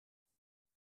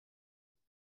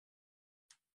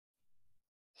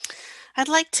I'd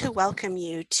like to welcome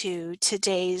you to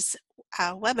today's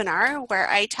webinar where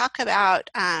I talk about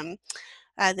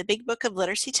the Big Book of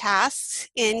Literacy Tasks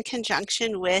in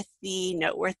conjunction with the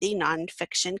Noteworthy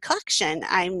Nonfiction Collection.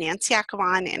 I'm Nancy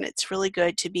Akhavan, and it's really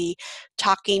good to be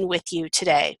talking with you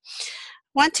today.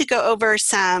 Want to go over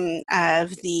some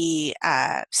of the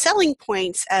selling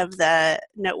points of the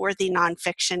Noteworthy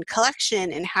Nonfiction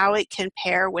Collection and how it can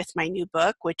pair with my new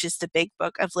book, which is the Big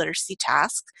Book of Literacy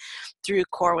Tasks through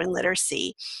Corwin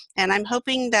Literacy. And I'm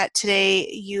hoping that today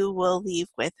you will leave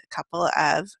with a couple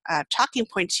of talking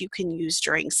points you can use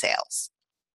during sales.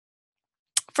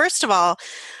 First of all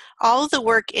of the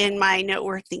work in my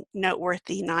noteworthy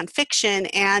nonfiction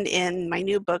and in my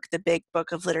new book, The Big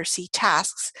Book of Literacy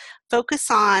Tasks,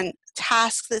 focus on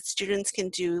tasks that students can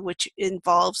do which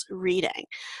involves reading.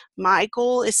 My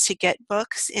goal is to get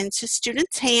books into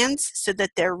students' hands so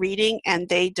that they're reading and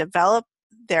they develop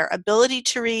their ability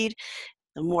to read.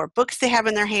 The more books they have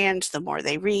in their hands, the more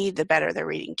they read, the better their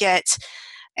reading gets,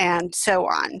 and so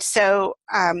on. So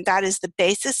that is the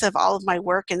basis of all of my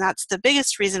work, and that's the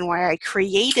biggest reason why I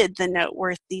created the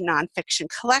Noteworthy Nonfiction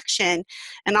Collection,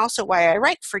 and also why I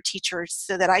write for teachers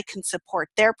so that I can support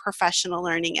their professional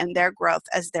learning and their growth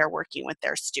as they're working with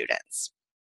their students.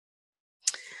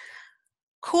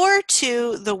 Core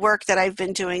to the work that I've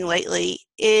been doing lately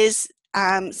is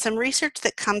some research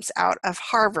that comes out of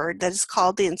Harvard that is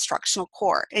called the instructional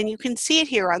core. And you can see it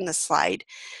here on the slide.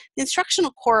 The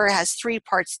instructional core has three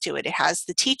parts to it. It has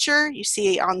the teacher, you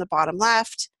see on the bottom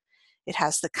left. It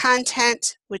has the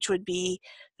content, which would be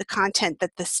the content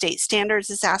that the state standards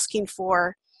is asking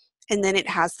for. And then it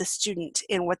has the student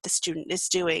and what the student is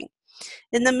doing.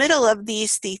 In the middle of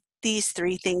these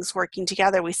three things working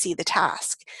together, we see the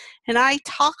task. And I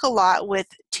talk a lot with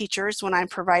teachers when I'm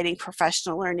providing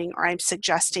professional learning or I'm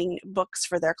suggesting books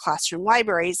for their classroom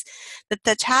libraries, that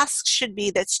the task should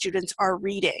be that students are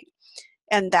reading,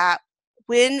 and that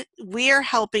when we are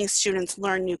helping students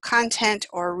learn new content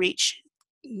or reach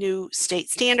new state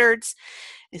standards,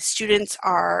 students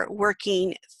are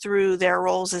working through their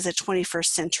roles as a 21st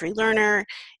century learner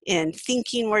in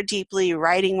thinking more deeply,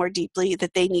 writing more deeply,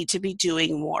 that they need to be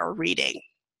doing more reading.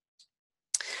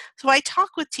 So I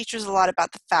talk with teachers a lot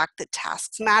about the fact that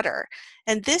tasks matter.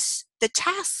 And the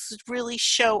tasks really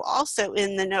show also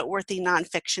in the Noteworthy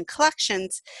Nonfiction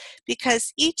Collections,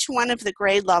 because each one of the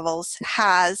grade levels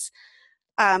has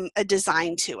a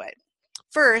design to it.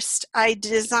 First,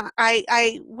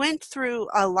 I went through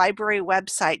a library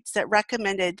website that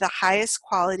recommended the highest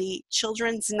quality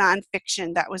children's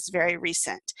nonfiction that was very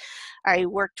recent. I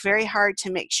worked very hard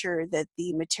to make sure that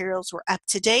the materials were up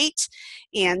to date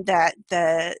and that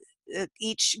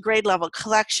each grade level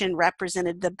collection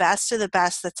represented the best of the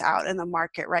best that's out in the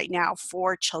market right now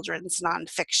for children's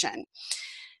nonfiction.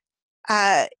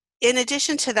 In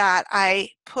addition to that, I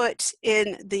put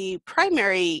in the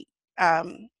primary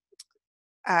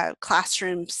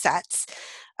classroom sets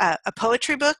a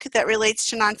poetry book that relates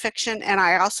to nonfiction, and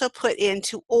I also put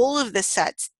into all of the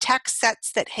sets text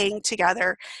sets that hang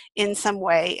together in some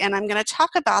way, and I'm going to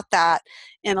talk about that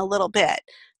in a little bit.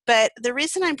 But the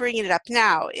reason I'm bringing it up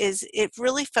now is it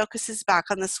really focuses back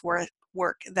on this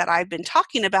work that I've been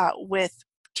talking about with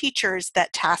teachers,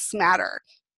 that tasks matter,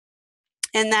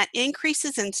 and that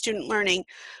increases in student learning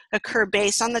occur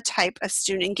based on the type of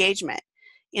student engagement.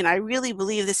 And I really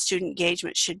believe the student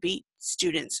engagement should be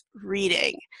students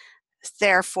reading.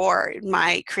 Therefore,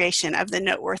 my creation of the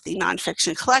Noteworthy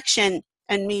Nonfiction Collection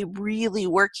and me really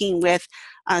working with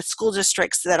school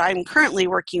districts that I'm currently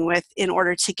working with in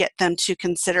order to get them to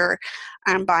consider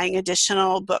buying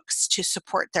additional books to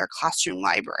support their classroom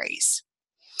libraries.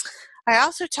 I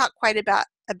also talk quite a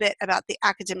bit about the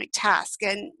academic task,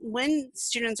 and when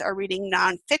students are reading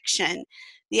nonfiction,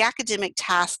 the academic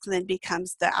task then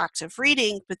becomes the act of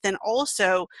reading, but then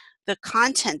also the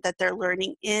content that they're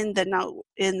learning in the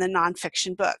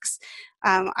nonfiction books.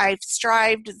 I've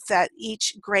strived that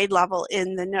each grade level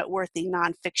in the Noteworthy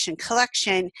Nonfiction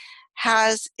Collection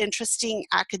has interesting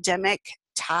academic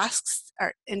tasks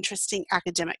or interesting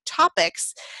academic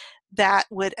topics that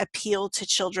would appeal to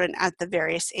children at the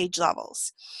various age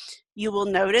levels. You will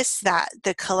notice that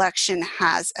the collection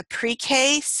has a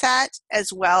pre-K set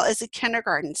as well as a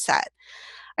kindergarten set.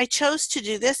 I chose to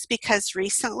do this because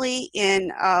recently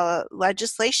in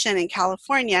legislation in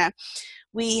California,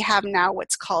 we have now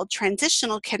what's called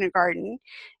transitional kindergarten,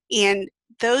 and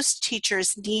those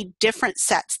teachers need different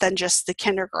sets than just the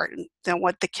kindergarten, than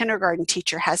what the kindergarten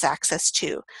teacher has access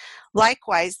to.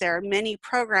 Likewise, there are many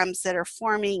programs that are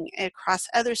forming across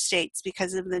other states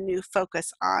because of the new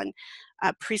focus on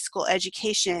preschool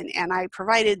education, and I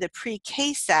provided the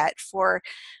pre-K set for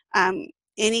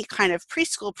any kind of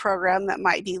preschool program that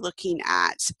might be looking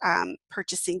at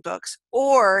purchasing books,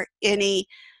 or any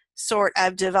sort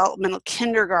of developmental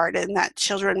kindergarten that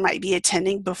children might be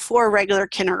attending before regular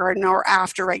kindergarten or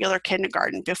after regular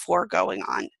kindergarten before going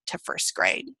on to first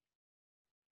grade.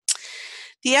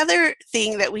 The other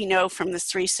thing that we know from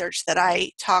this research that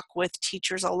I talk with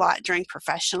teachers a lot during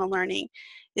professional learning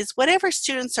is whatever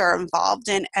students are involved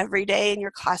in every day in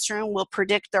your classroom will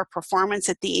predict their performance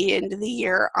at the end of the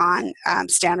year on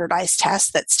standardized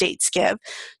tests that states give.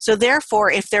 So therefore,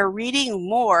 if they're reading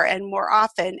more and more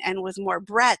often and with more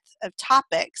breadth of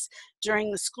topics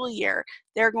during the school year,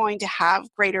 they're going to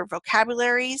have greater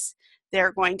vocabularies,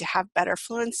 they're going to have better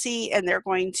fluency, and they're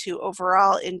going to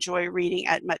overall enjoy reading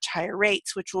at much higher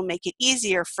rates, which will make it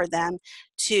easier for them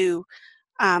to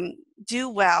do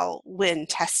well when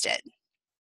tested.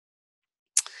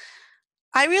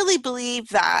 I really believe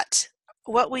that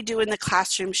what we do in the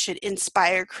classroom should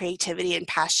inspire creativity and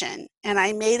passion. And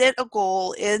I made it a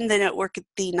goal in the Noteworthy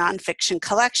Nonfiction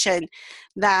collection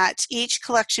that each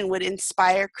collection would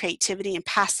inspire creativity and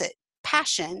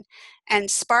passion and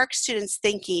spark students'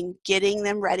 thinking, getting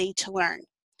them ready to learn.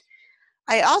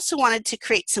 I also wanted to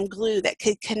create some glue that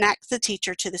could connect the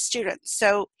teacher to the students.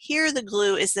 So here the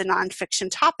glue is the nonfiction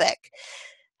topic,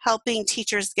 helping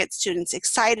teachers get students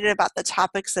excited about the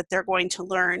topics that they're going to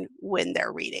learn when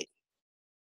they're reading.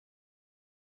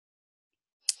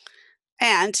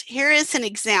 And here is an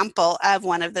example of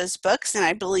one of those books, and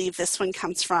I believe this one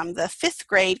comes from the 5th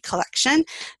grade collection.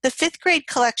 The 5th grade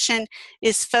collection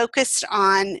is focused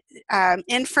on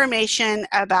information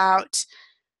about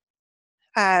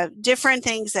different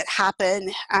things that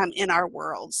happen in our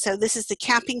world. So this is the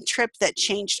camping trip that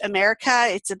changed America.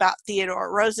 It's about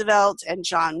Theodore Roosevelt and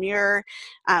John Muir.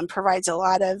 Provides a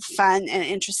lot of fun and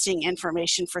interesting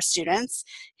information for students.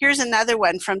 Here's another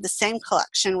one from the same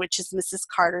collection, which is Mrs.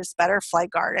 Carter's Butterfly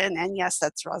Garden. And yes,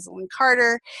 that's Rosalind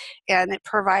Carter. And it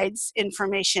provides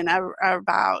information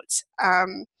about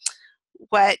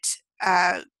what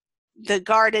the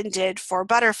garden did for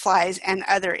butterflies and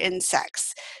other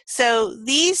insects. So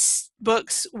these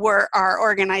books are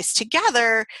organized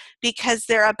together because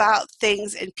they're about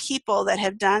things and people that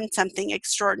have done something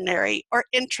extraordinary or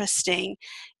interesting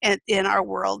in our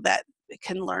world that we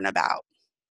can learn about.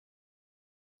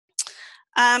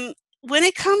 When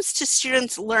it comes to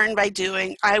students learn by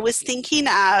doing, I was thinking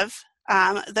of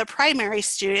the primary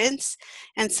students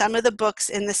and some of the books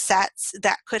in the sets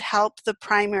that could help the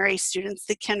primary students,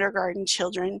 the kindergarten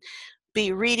children,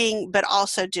 be reading but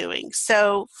also doing.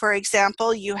 So for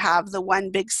example, you have the One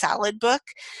Big Salad book.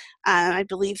 I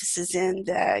believe this is in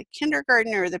the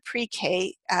kindergarten or the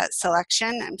pre-K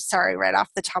selection. I'm sorry, right off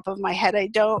the top of my head, I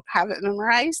don't have it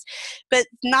memorized. But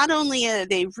not only are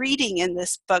they reading in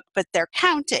this book, but they're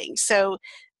counting. So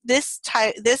this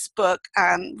book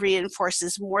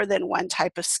reinforces more than one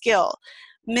type of skill.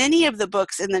 Many of the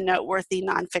books in the Noteworthy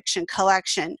Nonfiction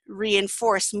collection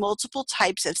reinforce multiple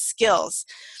types of skills.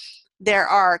 There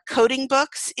are coding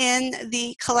books in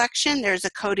the collection. There's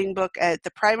a coding book at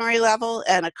the primary level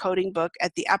and a coding book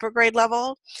at the upper grade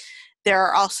level. There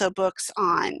are also books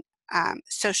on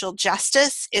social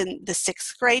justice in the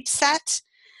 6th grade set.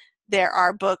 There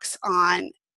are books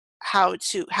on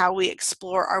how we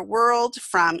explore our world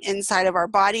from inside of our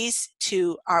bodies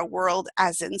to our world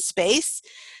as in space,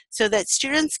 so that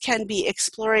students can be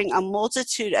exploring a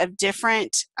multitude of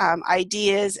different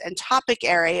ideas and topic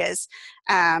areas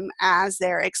as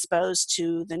they're exposed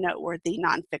to the Noteworthy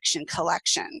Nonfiction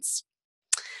collections.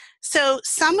 So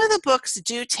some of the books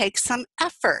do take some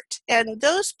effort, and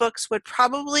those books would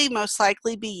probably most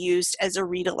likely be used as a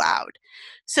read aloud.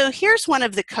 So here's one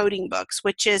of the coding books,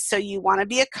 which is So You Want to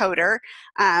Be a Coder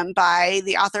by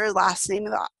the author. Last name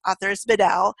of the author is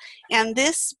Bedell, and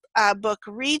this book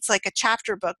reads like a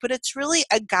chapter book, but it's really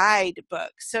a guide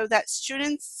book so that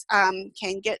students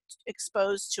can get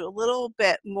exposed to a little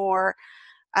bit more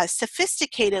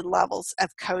sophisticated levels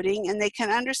of coding, and they can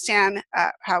understand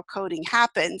how coding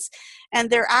happens. And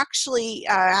they're actually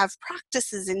have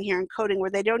practices in here in coding where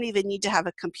they don't even need to have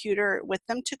a computer with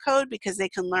them to code, because they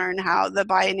can learn how the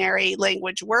binary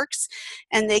language works,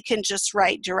 and they can just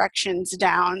write directions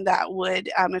down that would,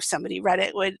 if somebody read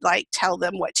it, would like tell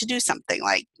them what to do, something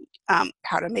like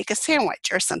how to make a sandwich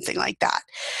or something like that.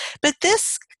 But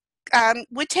this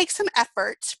would take some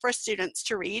effort for students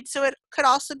to read. So it could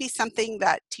also be something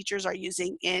that teachers are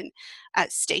using in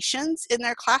stations in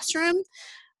their classroom,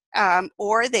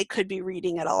 or they could be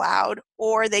reading it aloud,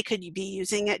 or they could be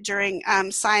using it during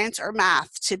science or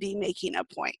math to be making a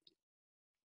point.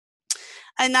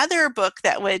 Another book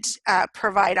that would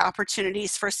provide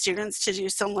opportunities for students to do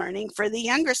some learning for the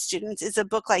younger students is a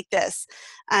book like this,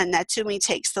 Natsumi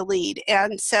Takes the Lead.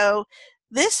 And so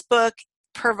this book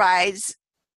provides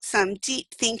some deep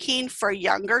thinking for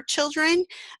younger children,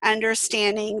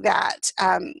 understanding that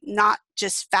not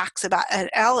just facts about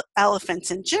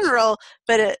elephants in general,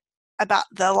 but about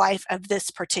the life of this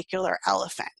particular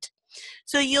elephant.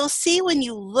 So you'll see when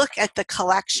you look at the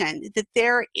collection that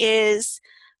there is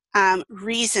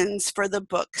reasons for the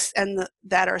books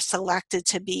that are selected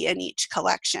to be in each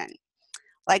collection.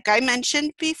 Like I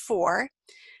mentioned before,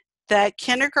 the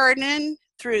kindergarten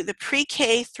through the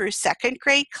pre-K through second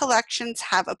grade collections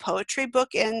have a poetry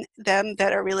book in them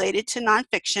that are related to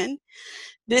nonfiction.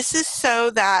 This is so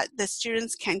that the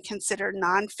students can consider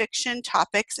nonfiction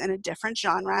topics in a different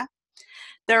genre.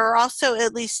 There are also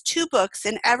at least 2 books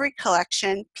in every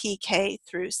collection, PK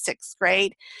through 6th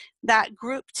grade, that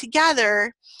group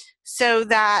together so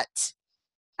that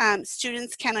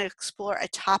students can explore a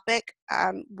topic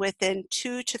within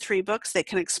 2 to 3 books. They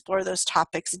can explore those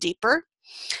topics deeper.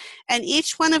 And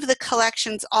each one of the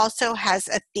collections also has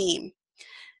a theme.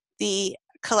 The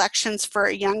collections for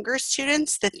younger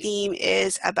students, the theme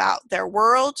is about their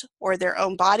world or their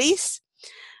own bodies.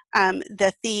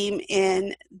 The theme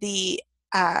in the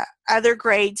other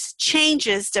grades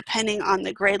changes depending on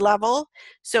the grade level.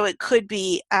 So it could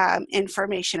be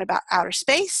information about outer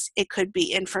space. It could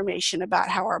be information about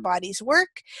how our bodies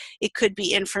work. It could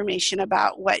be information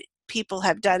about what people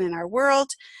have done in our world.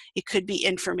 It could be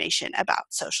information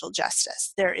about social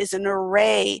justice. There is an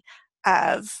array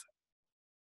of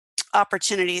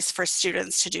opportunities for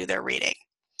students to do their reading.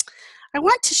 I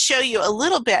want to show you a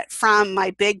little bit from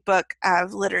my big book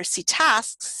of literacy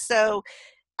tasks. So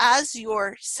as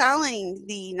you're selling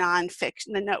the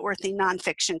nonfiction, the Noteworthy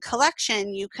Nonfiction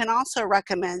Collection, you can also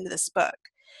recommend this book.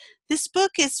 This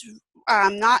book is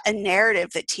not a narrative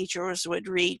that teachers would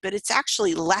read, but it's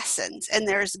actually lessons, and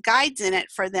there's guides in it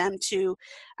for them to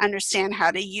understand how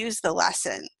to use the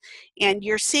lesson. And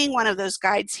you're seeing one of those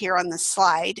guides here on the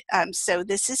slide. So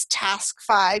this is task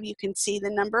 5. You can see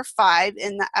the number 5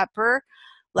 in the upper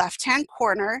left-hand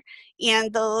corner,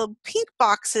 and the pink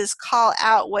boxes call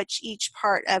out what each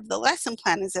part of the lesson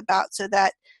plan is about so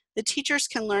that the teachers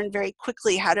can learn very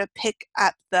quickly how to pick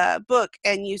up the book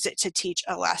and use it to teach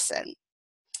a lesson.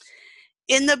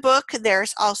 In the book,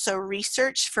 there's also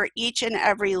research for each and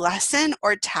every lesson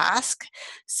or task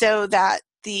so that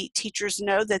the teachers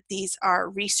know that these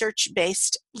are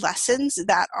research-based lessons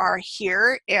that are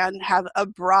here and have a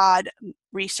broad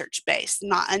research base,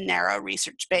 not a narrow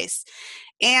research base.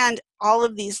 And all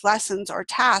of these lessons or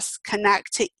tasks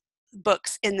connect to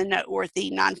books in the Noteworthy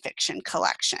Nonfiction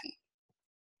Collection.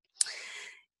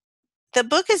 The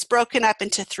book is broken up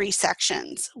into 3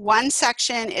 sections. One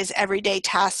section is everyday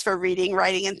tasks for reading,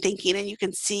 writing, and thinking, and you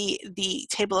can see the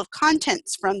table of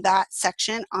contents from that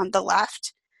section on the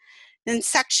left. Then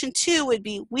section 2 would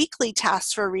be weekly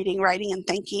tasks for reading, writing, and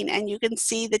thinking, and you can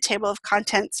see the table of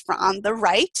contents on the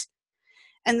right.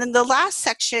 And then the last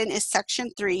section is section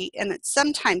 3, and it's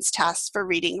sometimes tasks for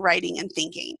reading, writing, and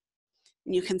thinking.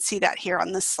 And you can see that here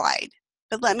on this slide.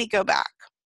 But let me go back.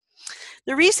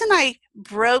 The reason I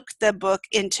broke the book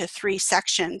into 3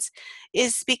 sections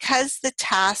is because the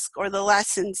task or the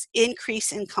lessons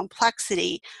increase in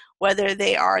complexity, whether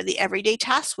they are the everyday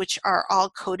tasks, which are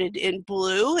all coded in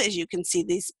blue, as you can see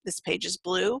this page is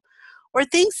blue, or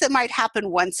things that might happen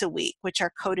once a week, which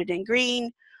are coded in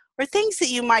green, or things that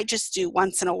you might just do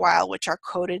once in a while, which are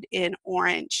coded in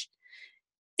orange.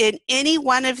 In any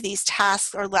one of these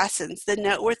tasks or lessons, the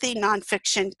Noteworthy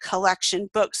Nonfiction Collection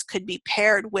books could be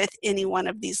paired with any one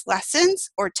of these lessons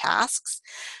or tasks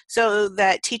so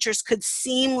that teachers could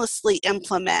seamlessly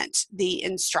implement the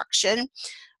instruction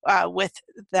with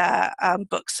the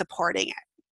book supporting it.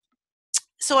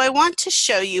 So I want to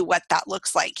show you what that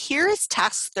looks like. Here is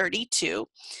task 32,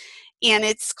 and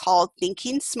it's called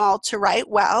Thinking Small to Write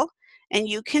Well. And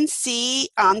you can see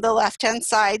on the left-hand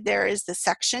side, there is the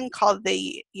section called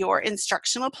your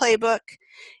instructional playbook,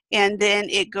 and then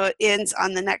it ends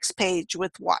on the next page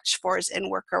with watch fors and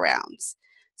workarounds.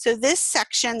 So this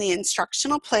section, the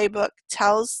instructional playbook,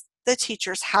 tells the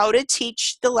teachers how to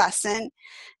teach the lesson,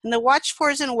 and the watch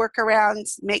fors and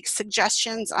workarounds make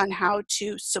suggestions on how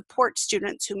to support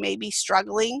students who may be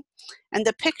struggling, and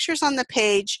the pictures on the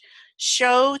page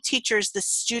show teachers the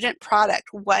student product,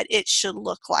 what it should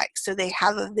look like, so they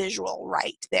have a visual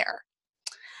right there.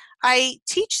 I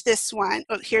teach this one,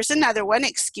 oh, here's another one,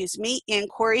 excuse me,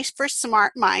 Inquiries for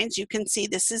Smart Minds. You can see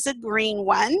this is a green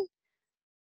one.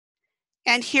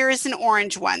 And here is an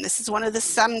orange one. This is one of the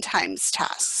sometimes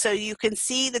tasks. So you can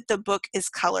see that the book is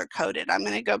color coded. I'm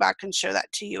going to go back and show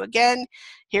that to you again.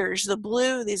 Here's the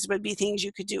blue. These would be things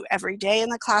you could do every day in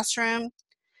the classroom.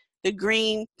 The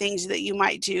green, things that you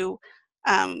might do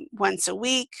once a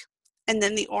week. And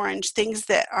then the orange, things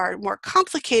that are more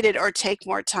complicated or take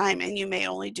more time and you may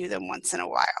only do them once in a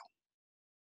while.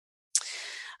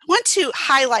 I want to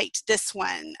highlight this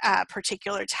one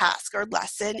particular task or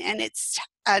lesson, and it's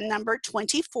number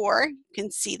 24. You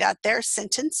can see that there,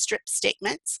 sentence strip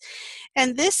statements.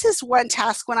 And this is one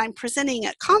task when I'm presenting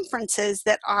at conferences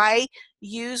that I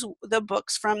use the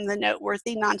books from the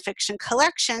Noteworthy Nonfiction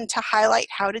Collection to highlight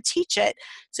how to teach it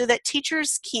so that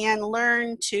teachers can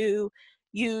learn to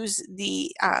use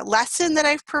the lesson that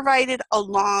I've provided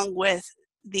along with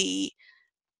the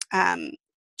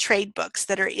trade books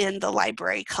that are in the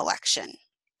library collection.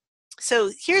 So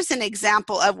here's an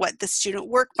example of what the student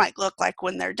work might look like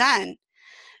when they're done.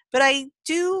 But I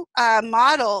do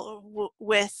model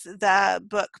with the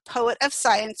book Poet of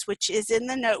Science, which is in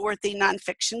the Noteworthy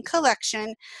Nonfiction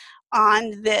Collection,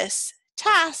 on this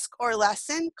task or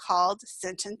lesson called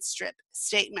Sentence Strip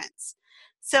Statements.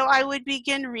 So I would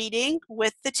begin reading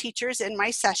with the teachers in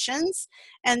my sessions,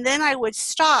 and then I would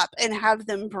stop and have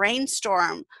them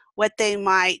brainstorm what they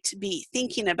might be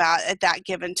thinking about at that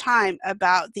given time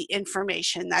about the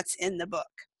information that's in the book.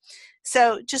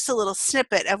 So just a little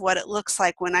snippet of what it looks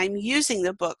like when I'm using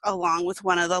the book along with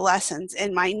one of the lessons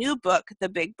in my new book, The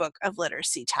Big Book of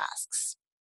Literacy Tasks.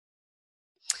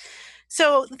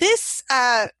 So this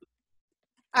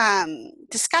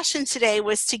discussion today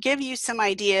was to give you some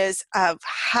ideas of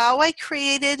how I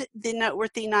created the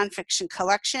Noteworthy Nonfiction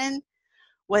Collection,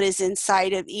 what is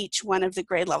inside of each one of the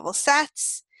grade level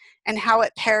sets, and how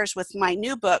it pairs with my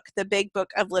new book, The Big Book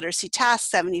of Literacy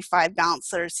Tasks, 75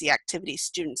 Balanced Literacy Activities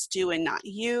Students Do and Not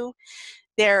You.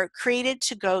 They're created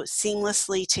to go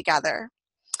seamlessly together.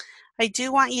 I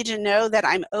do want you to know that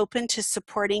I'm open to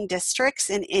supporting districts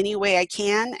in any way I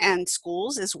can and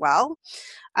schools as well.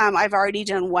 I've already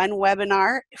done one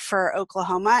webinar for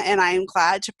Oklahoma, and I am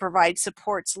glad to provide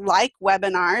supports like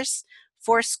webinars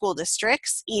for school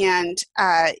districts, and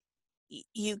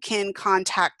you can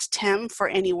contact Tim for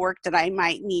any work that I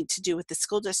might need to do with the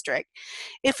school district.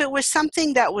 If it was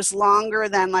something that was longer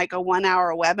than like a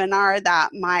 1-hour webinar that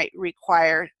might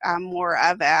require more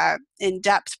of a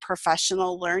in-depth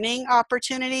professional learning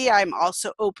opportunity, I'm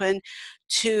also open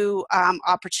to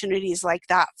opportunities like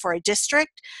that for a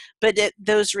district, but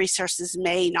those resources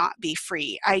may not be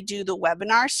free. I do the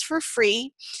webinars for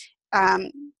free.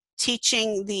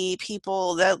 Teaching the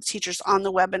teachers on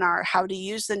the webinar how to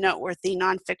use the Noteworthy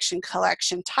Nonfiction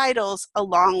Collection titles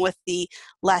along with the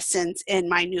lessons in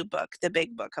my new book, The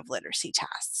Big Book of Literacy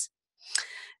Tasks.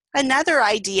 Another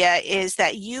idea is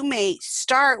that you may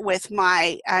start with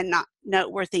my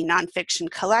Noteworthy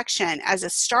Nonfiction Collection as a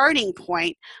starting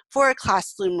point for a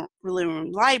classroom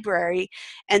library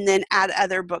and then add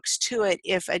other books to it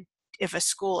if a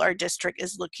school or district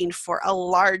is looking for a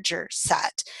larger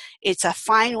set. It's a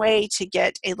fine way to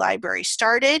get a library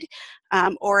started,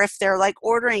 or if they're like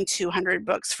ordering 200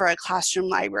 books for a classroom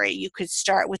library, you could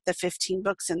start with the 15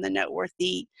 books in the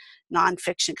Noteworthy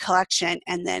Nonfiction Collection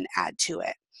and then add to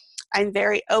it. I'm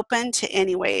very open to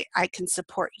any way I can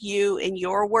support you in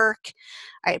your work.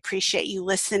 I appreciate you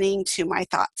listening to my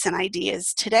thoughts and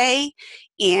ideas today,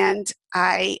 and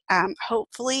I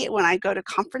hopefully when I go to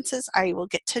conferences, I will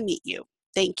get to meet you.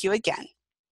 Thank you again.